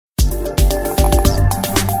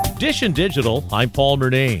Dish and Digital, I'm Paul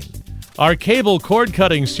Murnane. Our cable cord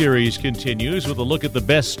cutting series continues with a look at the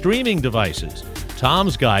best streaming devices.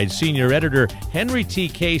 Tom's Guide senior editor Henry T.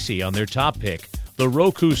 Casey on their top pick, the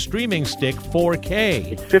Roku Streaming Stick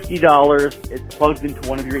 4K. It's $50. It plugs into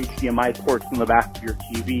one of your HDMI ports in the back of your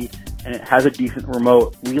TV, and it has a decent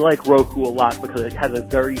remote. We like Roku a lot because it has a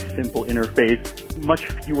very simple interface, much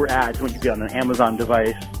fewer ads when you get on an Amazon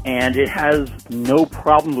device, and it has no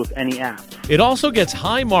problems with any apps. It also gets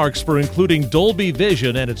high marks for including Dolby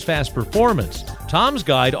Vision and its fast performance. Tom's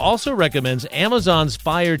Guide also recommends Amazon's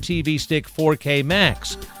Fire TV Stick 4K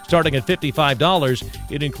Max. Starting at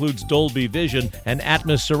 $55, it includes Dolby Vision and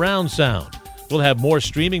Atmos surround sound. We'll have more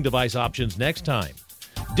streaming device options next time.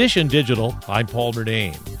 Dish and Digital, I'm Paul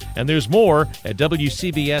Murnane. And there's more at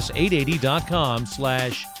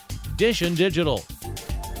WCBS880.com/Dish and Digital.